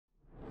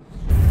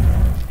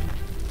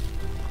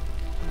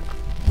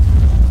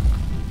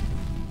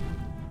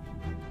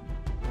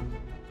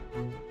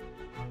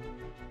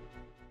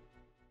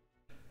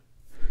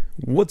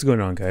What's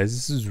going on, guys?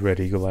 This is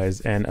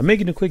RedEagleEyes, and I'm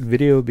making a quick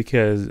video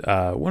because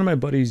one of my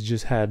buddies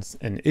just had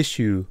an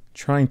issue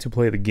trying to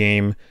play the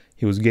game.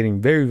 He was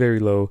getting very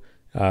low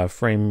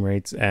frame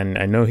rates, and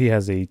I know he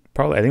has I think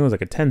it was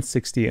like a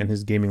 1060 on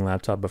his gaming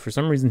laptop, but for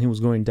some reason he was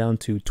going down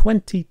to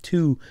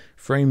 22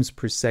 frames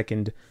per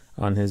second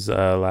on his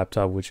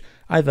laptop, which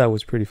I thought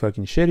was pretty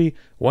fucking shitty.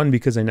 One,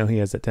 because I know he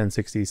has a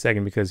 1060.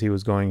 Second, because he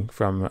was going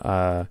from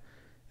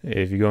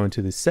if you go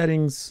into the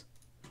settings,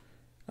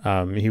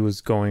 he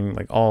was going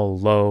like all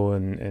low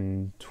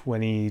and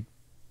 20,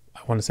 I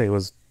want to say it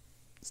was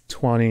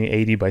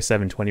 2080 by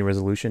 720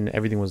 resolution.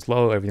 Everything was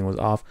low, everything was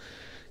off.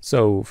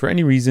 So for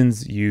any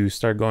reasons you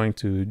start going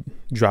to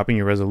dropping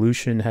your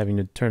resolution, having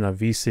to turn off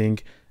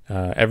VSync,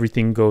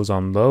 everything goes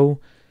on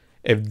low.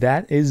 If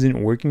that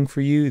isn't working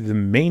for you, the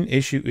main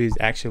issue is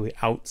actually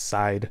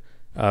outside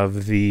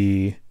of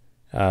the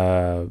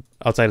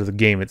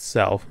game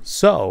itself.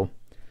 So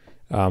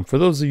for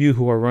those of you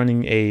who are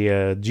running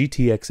a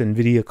GTX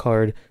NVIDIA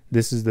card,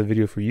 this is the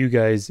video for you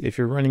guys. If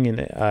you're running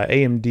an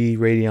AMD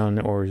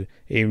Radeon or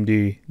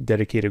AMD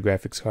dedicated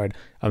graphics card,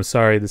 I'm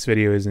sorry, this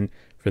video isn't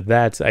for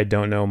that. I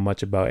don't know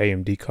much about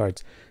AMD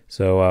cards.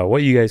 So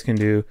what you guys can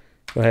do,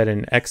 go ahead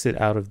and exit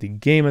out of the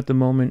game at the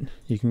moment.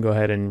 You can go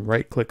ahead and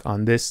right click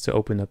on this to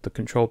open up the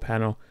control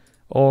panel,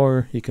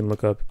 or you can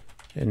look up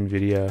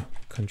NVIDIA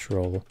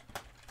control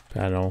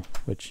panel,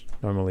 which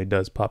normally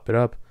does pop it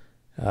up.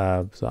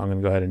 So I'm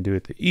gonna go ahead and do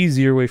it the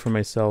easier way for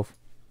myself,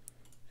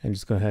 and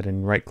just go ahead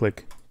and right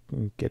click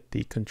and get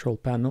the control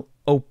panel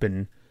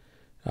open.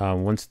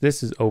 Once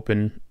this is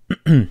open,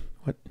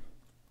 what?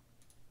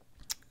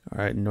 All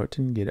right,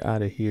 Norton, get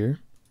out of here.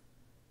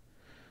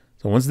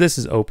 So once this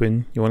is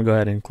open, you want to go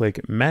ahead and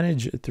click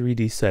Manage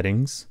 3D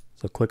Settings.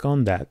 So click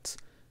on that.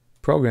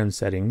 Program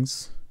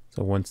Settings.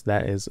 So once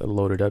that is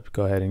loaded up,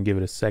 go ahead and give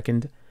it a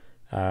second.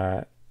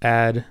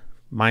 Add.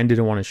 Mine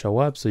didn't want to show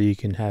up, so you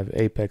can have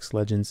Apex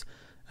Legends.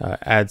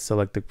 Add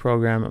selected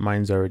program.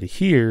 Mine's already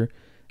here.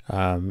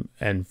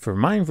 And for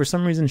mine, for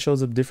some reason,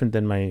 shows up different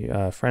than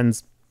my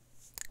friends.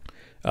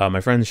 My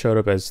friends showed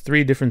up as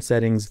 3 different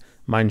settings.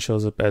 Mine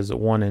shows up as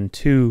 1 and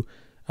 2.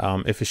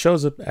 If it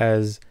shows up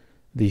as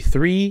the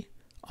 3,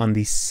 on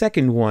the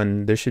second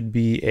one, there should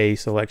be a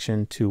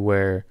selection to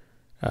where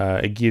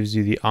it gives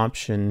you the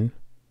option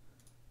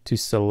to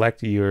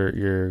select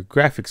your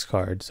graphics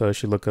card. So it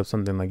should look up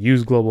something like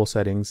Use Global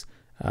Settings.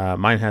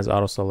 Mine has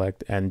Auto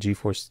Select and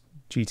GeForce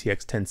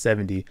GTX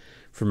 1070.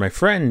 For my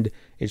friend,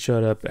 it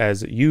showed up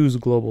as Use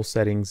Global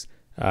Settings.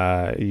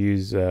 I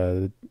think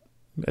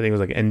it was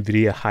like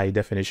NVIDIA high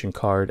definition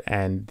card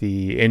and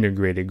the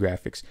integrated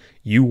graphics.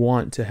 You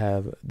want to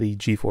have the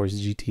GeForce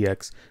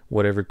GTX,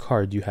 whatever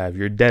card you have,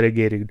 your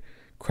dedicated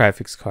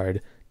graphics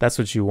card. That's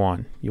what you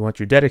want. You want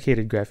your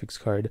dedicated graphics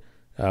card.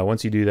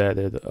 Once you do that,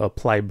 the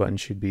apply button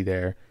should be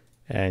there,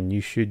 and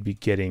you should be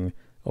getting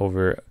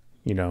over,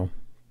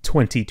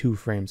 22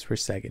 frames per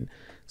second.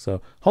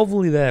 So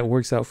hopefully that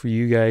works out for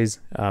you guys.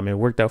 It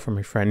worked out for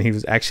my friend. He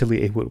was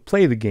actually able to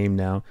play the game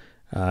now.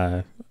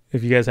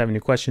 If you guys have any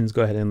questions,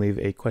 go ahead and leave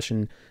a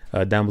question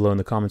down below in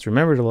the comments.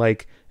 Remember to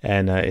like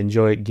and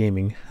enjoy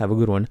gaming. Have a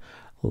good one.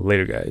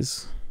 Later,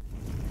 guys.